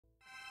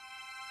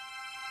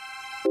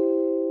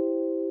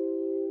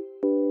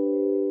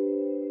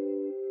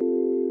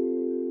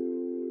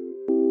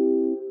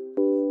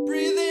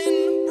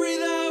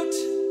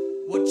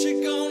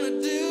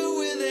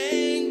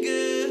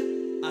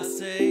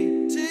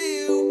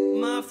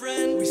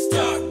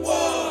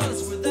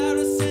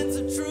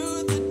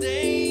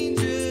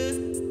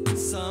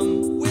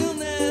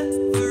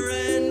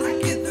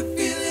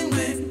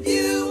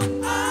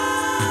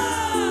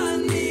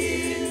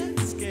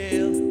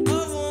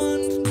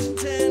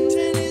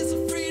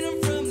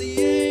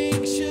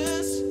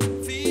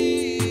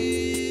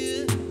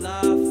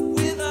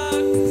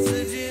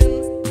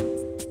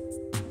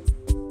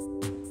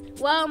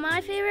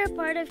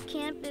of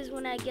camp is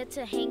when I get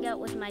to hang out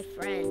with my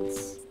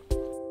friends.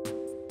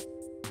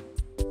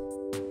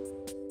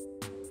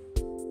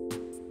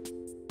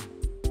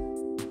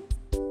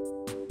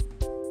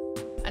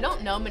 I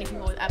don't know many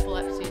people with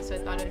epilepsy, so I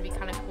thought it would be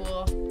kind of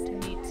cool to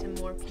meet some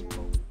more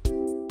people.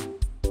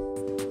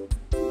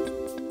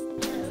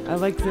 I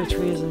like the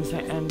trees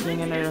and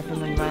being in a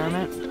different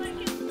environment.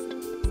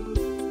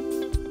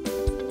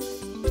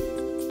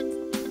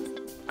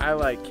 I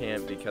like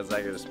camp because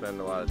I get to spend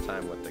a lot of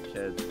time with the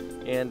kids,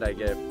 and I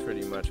get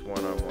pretty much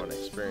one-on-one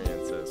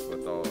experiences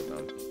with all of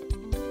them.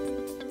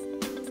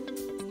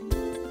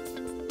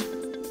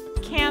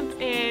 Camp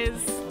is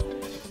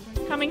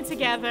coming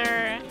together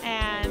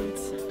and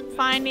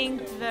finding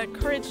the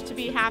courage to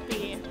be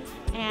happy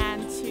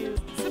and to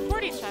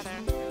support each other.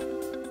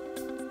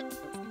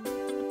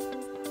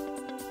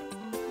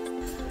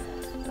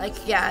 Like,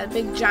 yeah, a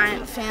big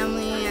giant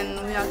family,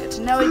 and we all get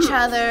to know each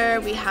other,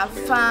 we have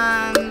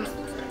fun,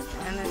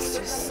 and it's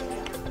just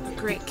a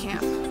great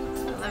camp. I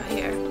love it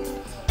here.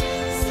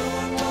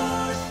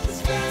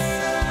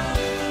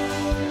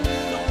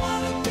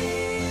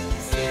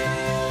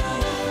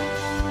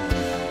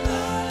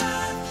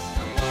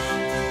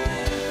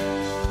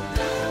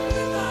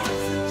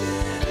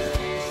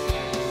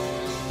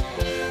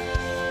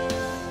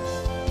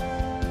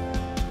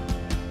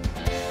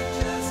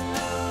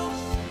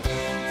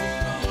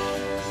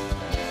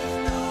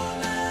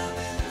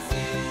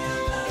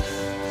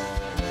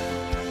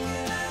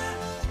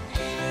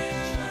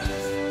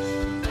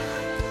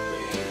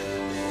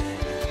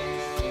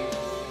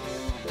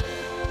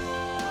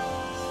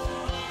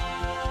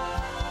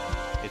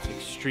 It's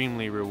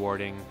extremely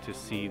rewarding to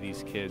see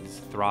these kids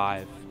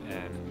thrive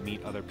and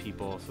meet other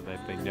people so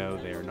that they know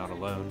they are not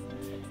alone,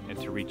 and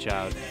to reach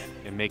out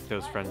and make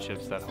those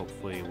friendships that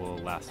hopefully will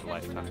last a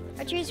lifetime.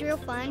 Archery is real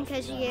fun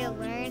because you get to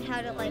learn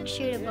how to like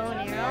shoot a bow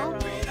and arrow.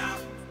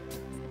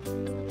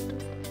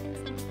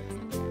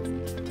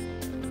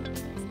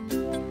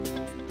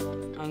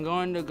 I'm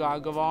going to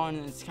Gagavall,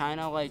 and it's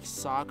kind of like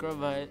soccer,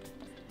 but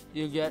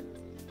you get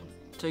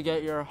to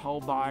get your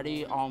whole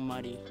body all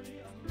muddy.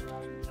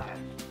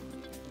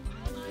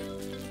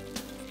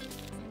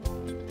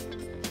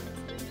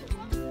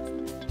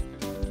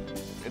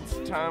 It's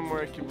a time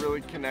where I can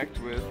really connect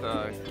with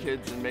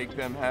kids and make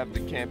them have the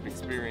camp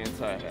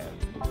experience I had.